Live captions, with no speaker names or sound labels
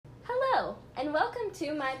and welcome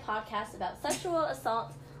to my podcast about sexual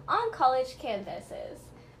assault on college campuses.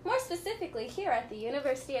 More specifically, here at the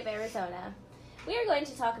University of Arizona. We are going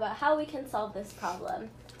to talk about how we can solve this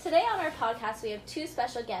problem. Today on our podcast, we have two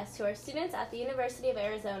special guests who are students at the University of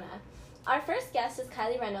Arizona. Our first guest is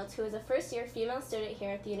Kylie Reynolds, who is a first-year female student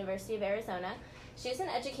here at the University of Arizona. She is an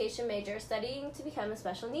education major studying to become a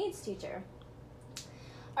special needs teacher.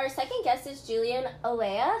 Our second guest is Julian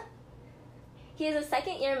Olea. He is a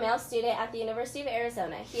second-year male student at the University of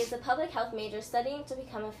Arizona. He is a public health major studying to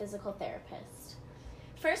become a physical therapist.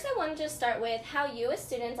 First, I wanted to start with how you as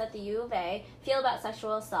students at the U of A feel about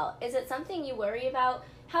sexual assault. Is it something you worry about?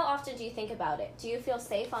 How often do you think about it? Do you feel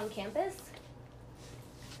safe on campus?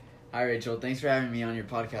 Hi, Rachel. Thanks for having me on your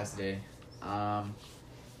podcast today.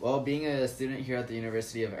 Well, being a student here at the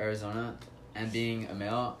University of Arizona and being a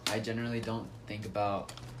male, I generally don't think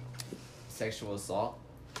about sexual assault.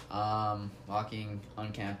 Walking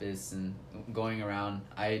on campus and going around,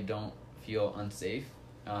 I don't feel unsafe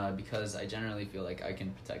because I generally feel like I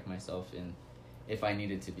can protect myself if I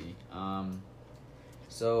needed to be.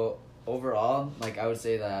 So overall, I would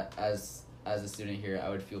say that as a student here, I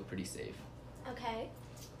would feel pretty safe. Okay.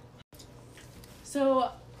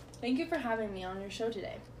 So, thank you for having me on your show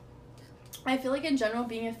today. I feel like in general,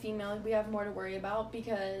 being a female, we have more to worry about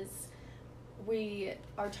because we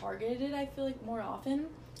are targeted, I feel like, more often.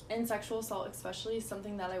 And sexual assault especially is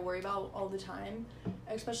something that I worry about all the time.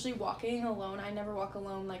 Especially walking alone. I never walk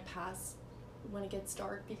alone, past when it gets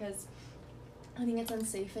dark because I think it's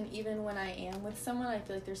unsafe. And even when I am with someone, I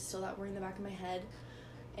feel like there's still that worry in the back of my head.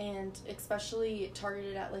 And especially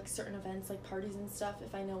targeted at certain events like parties and stuff.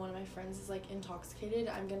 If I know one of my friends is intoxicated,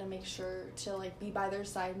 I'm gonna make sure to be by their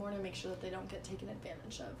side more to make sure that they don't get taken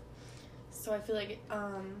advantage of. So I feel like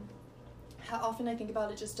how often I think about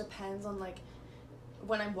it just depends on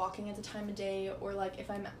when I'm walking at the time of day or if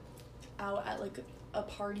I'm out at a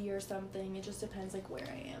party or something. It just depends where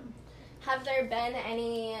I am. Have there been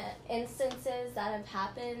any instances that have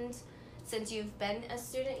happened since you've been a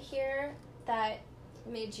student here that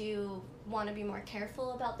made you want to be more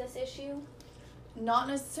careful about this issue? Not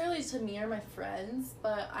necessarily to me or my friends,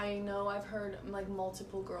 but I know I've heard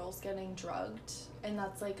multiple girls getting drugged, and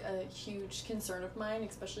that's a huge concern of mine,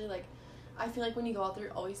 especially I feel when you go out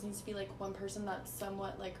there always needs to be one person that's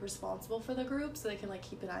somewhat responsible for the group so they can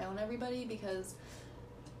keep an eye on everybody because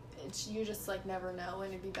you just never know,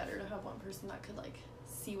 and it'd be better to have one person that could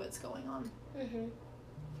see what's going on. Mm-hmm.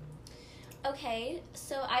 Okay,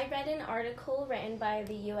 so I read an article written by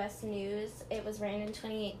the U.S. News. It was written in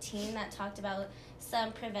 2018 that talked about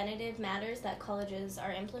some preventative matters that colleges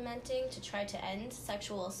are implementing to try to end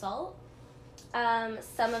sexual assault.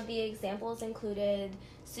 Some of the examples included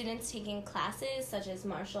students taking classes such as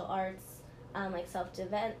martial arts,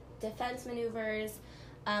 self-defense maneuvers,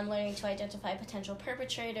 learning to identify potential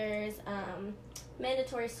perpetrators,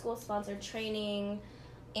 mandatory school-sponsored training,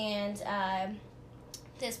 and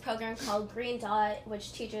this program called Green Dot,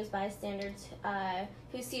 which teaches bystanders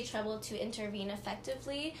who see trouble to intervene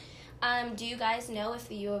effectively. Do you guys know if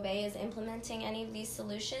the U of A is implementing any of these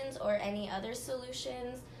solutions or any other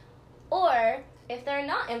solutions? Or if they're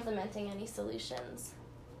not implementing any solutions?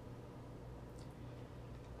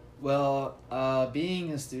 Well,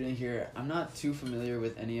 being a student here, I'm not too familiar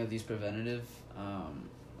with any of these preventative,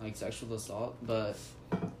 sexual assault, but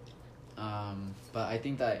I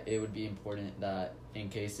think that it would be important that in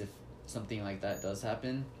case if something like that does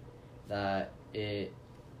happen, that the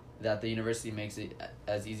university makes it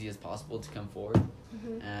as easy as possible to come forward.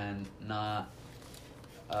 Mm-hmm. And not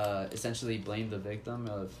essentially blame the victim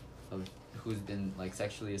of who's been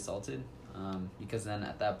sexually assaulted, because then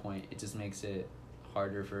at that point it just makes it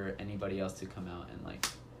harder for anybody else to come out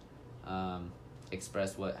and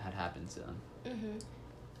express what had happened to them. Mm-hmm.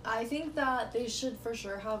 I think that they should for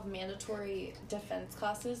sure have mandatory defense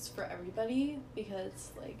classes for everybody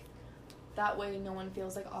because that way no one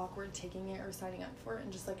feels awkward taking it or signing up for it,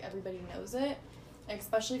 and just everybody knows it,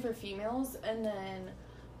 especially for females. And then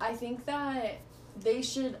I think that they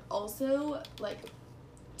should also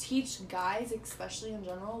teach guys, especially in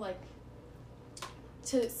general,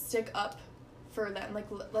 to stick up for them.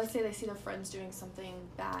 Let's say they see their friends doing something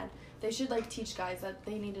bad, they should teach guys that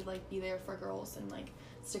they need to be there for girls and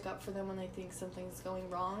stick up for them when they think something's going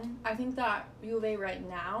wrong. I think that U of A right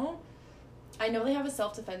now, I know they have a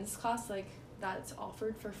self-defense class that's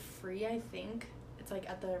offered for free. I think it's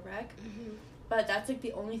at the rec. Mm-hmm. But that's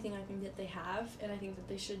the only thing I think that they have, and I think that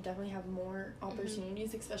they should definitely have more opportunities,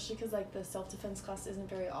 mm-hmm. especially because the self-defense class isn't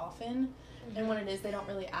very often, mm-hmm. and when it is, they don't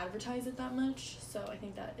really advertise it that much. So I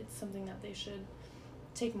think that it's something that they should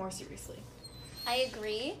take more seriously. I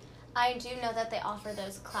agree. I do know that they offer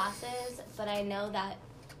those classes, but I know that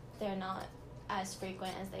they're not as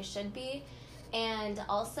frequent as they should be. And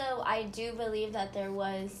also, I do believe that there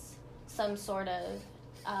was some sort of,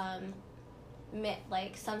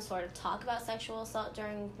 some sort of talk about sexual assault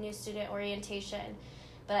during new student orientation,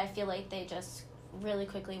 but I feel like they just really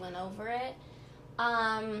quickly went over it.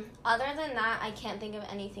 Other than that, I can't think of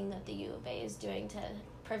anything that the U of A is doing to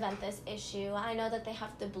prevent this issue. I know that they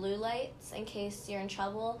have the blue lights in case you're in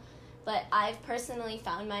trouble, but I've personally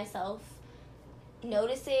found myself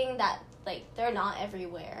noticing that, like, they're not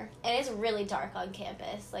everywhere. And it's really dark on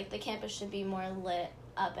campus. Like, the campus should be more lit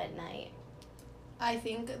up at night. I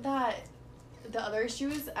think that the other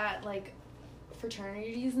issues at, like,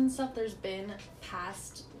 fraternities and stuff, there's been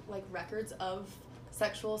past, like, records of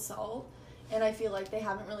sexual assault, and I feel like they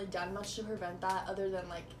haven't really done much to prevent that other than,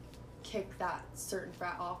 like, kick that certain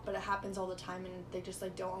frat off, but it happens all the time and they just,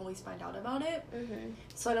 like, don't always find out about it. Mm-hmm.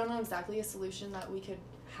 So I don't know exactly a solution that we could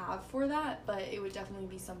have for that, but it would definitely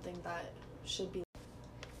be something that should be.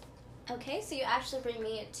 Okay, so you actually bring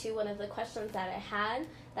me to one of the questions that I had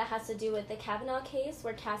that has to do with the Kavanaugh case,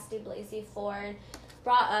 where Cassidy Blasey Ford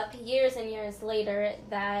brought up years and years later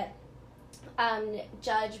that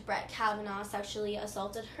Judge Brett Kavanaugh sexually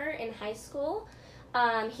assaulted her in high school.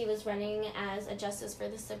 He was running as a justice for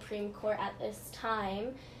the Supreme Court at this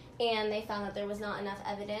time, and they found that there was not enough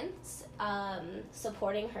evidence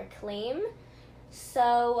supporting her claim.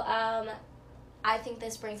 So I think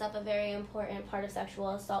this brings up a very important part of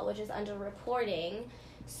sexual assault, which is underreporting.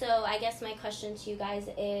 So I guess my question to you guys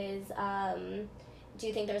is, do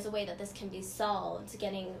you think there's a way that this can be solved,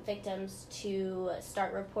 getting victims to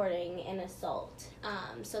start reporting an assault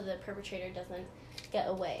so the perpetrator doesn't get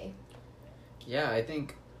away? Yeah, I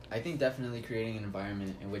think definitely creating an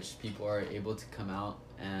environment in which people are able to come out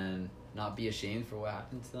and not be ashamed for what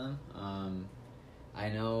happened to them. I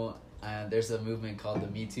know there's a movement called the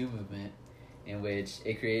Me Too movement, in which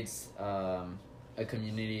it creates a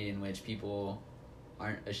community in which people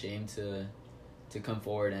aren't ashamed to come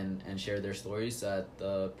forward and share their stories, so that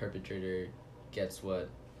the perpetrator gets what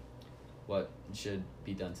should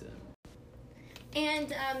be done to them.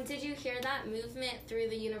 And did you hear that movement through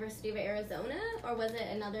the University of Arizona, or was it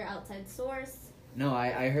another outside source? No,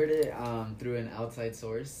 I heard it through an outside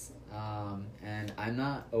source, and I'm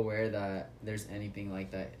not aware that there's anything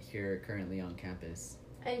like that here currently on campus.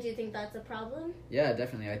 And do you think that's a problem? Yeah,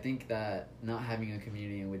 definitely. I think that not having a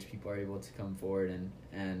community in which people are able to come forward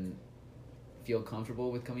and feel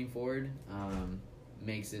comfortable with coming forward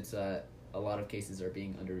makes it so that a lot of cases are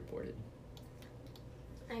being underreported.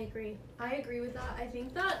 I agree with that. I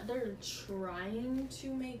think that they're trying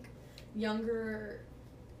to make younger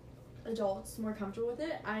adults more comfortable with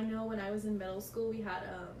it. I know when I was in middle school, we had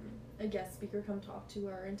a guest speaker come talk to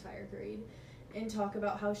our entire grade and talk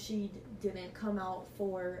about how she didn't come out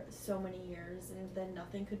for so many years and then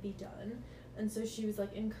nothing could be done. And so she was,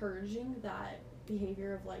 like, encouraging that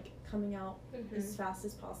behavior of, like, coming out as fast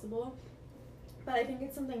as possible. But I think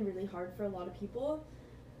it's something really hard for a lot of people.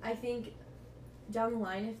 I think down the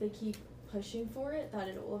line, if they keep pushing for it, that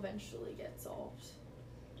it will eventually get solved.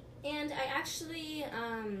 And I actually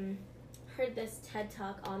heard this TED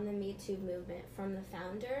Talk on the Me Too movement from the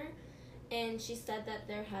founder, and she said that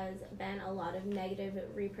there has been a lot of negative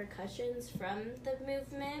repercussions from the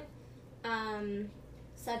movement,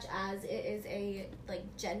 such as it is a, like,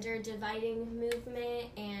 gender dividing movement,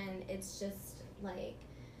 and it's just, like,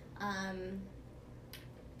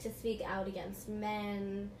 to speak out against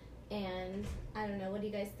men. And I don't know, what do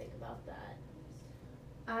you guys think about that?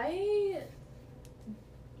 I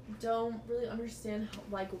don't really understand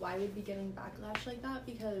why we'd be getting backlash like that,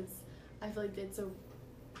 because I feel like it's a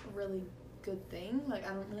really good thing. Like,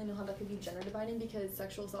 I don't really know how that could be gender dividing, because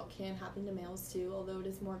sexual assault can happen to males too, although it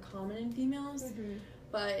is more common in females. Mm-hmm.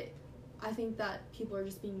 But I think that people are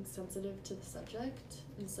just being sensitive to the subject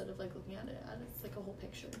instead of, like, looking at it as, like, a whole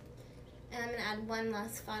picture. And I'm going to add one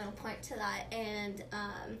last final point to that, and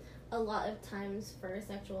a lot of times for a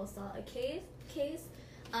sexual assault case,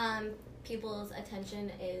 people's attention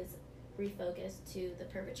is refocused to the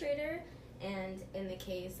perpetrator, and in the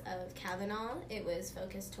case of Kavanaugh, it was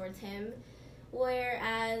focused towards him,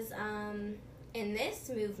 whereas in this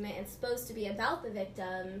movement, it's supposed to be about the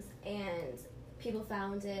victims, and people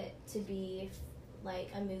found it to be like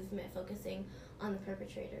a movement focusing on the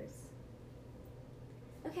perpetrators.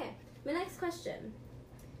 Okay, my next question.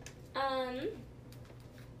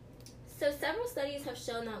 So several studies have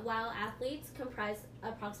shown that while athletes comprise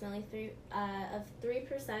approximately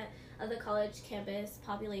 3% of the college campus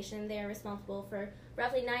population, they are responsible for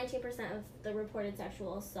roughly 19% of the reported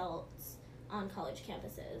sexual assaults on college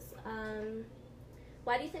campuses.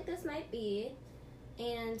 why do you think this might be?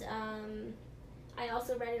 And I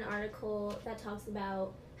also read an article that talks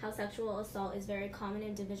about how sexual assault is very common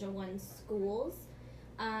in Division I schools,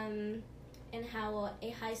 and how a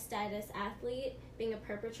high-status athlete being a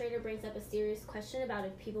perpetrator brings up a serious question about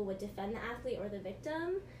if people would defend the athlete or the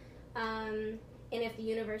victim, and if the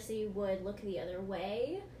university would look the other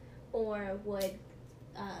way or would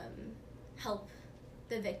help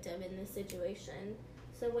the victim in this situation.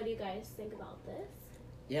 So what do you guys think about this?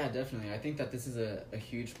 Yeah, definitely. I think that this is a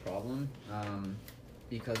huge problem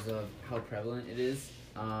because of how prevalent it is.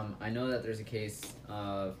 I know that there's a case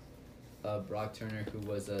of Brock Turner, who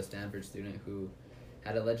was a Stanford student who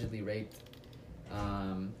had allegedly raped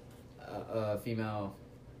a female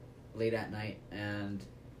late at night, and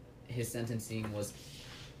his sentencing was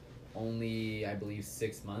only, I believe,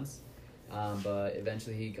 6 months, but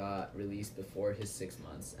eventually he got released before his 6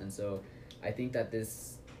 months. And so I think that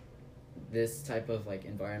this type of like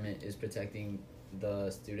environment is protecting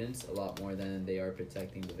the students a lot more than they are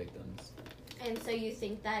protecting the victims. And so you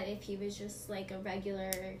think that if he was just like a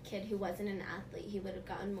regular kid who wasn't an athlete, he would have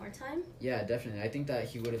gotten more time? Yeah, definitely. I think that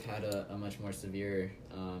he would have had a much more severe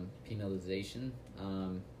penalization,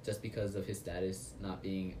 just because of his status not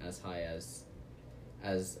being as high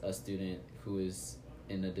as a student who is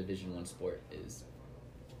in a Division I sport is.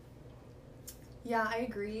 Yeah, I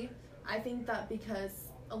agree. I think that because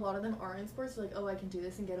a lot of them are in sports, they're like, oh, I can do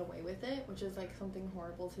this and get away with it, which is like something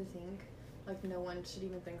horrible to think. Like, no one should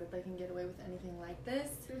even think that they can get away with anything like this.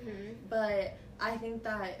 Mm-hmm. But I think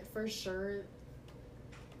that for sure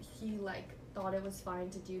he like thought it was fine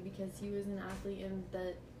to do because he was an athlete, and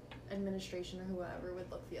the administration or whoever would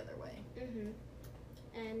look the other way. Mm-hmm.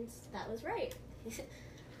 And that was right.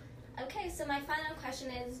 Okay, so my final question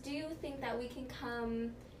is, do you think that we can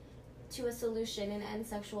come to a solution and end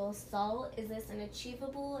sexual assault? Is this an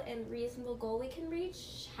achievable and reasonable goal we can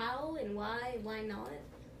reach? How and why? Why not?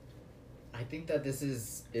 I think that this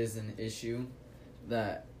is an issue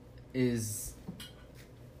that is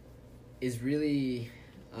really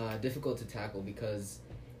difficult to tackle because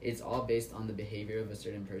it's all based on the behavior of a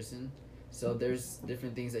certain person. So there's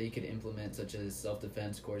different things that you could implement, such as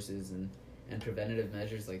self-defense courses and preventative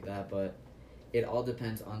measures like that, but it all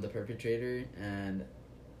depends on the perpetrator, and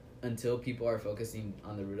until people are focusing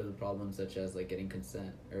on the root of the problem, such as like getting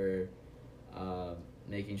consent or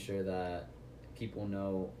making sure that people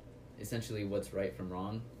know essentially what's right from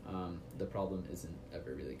wrong, the problem isn't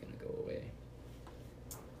ever really going to go away.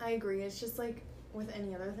 I agree. It's just like with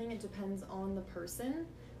any other thing, it depends on the person.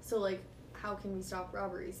 So like, how can we stop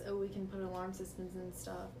robberies? Oh, we can put alarm systems and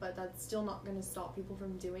stuff, but that's still not going to stop people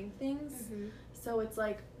from doing things. Mm-hmm. So it's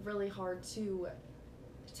like really hard to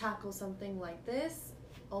tackle something like this,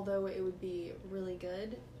 although it would be really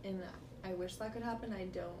good, and I wish that could happen. I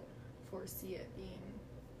don't foresee it being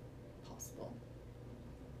possible.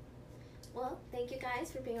 Well, thank you guys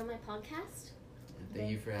for being on my podcast. Thank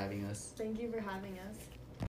you for having us. Thank you for having us.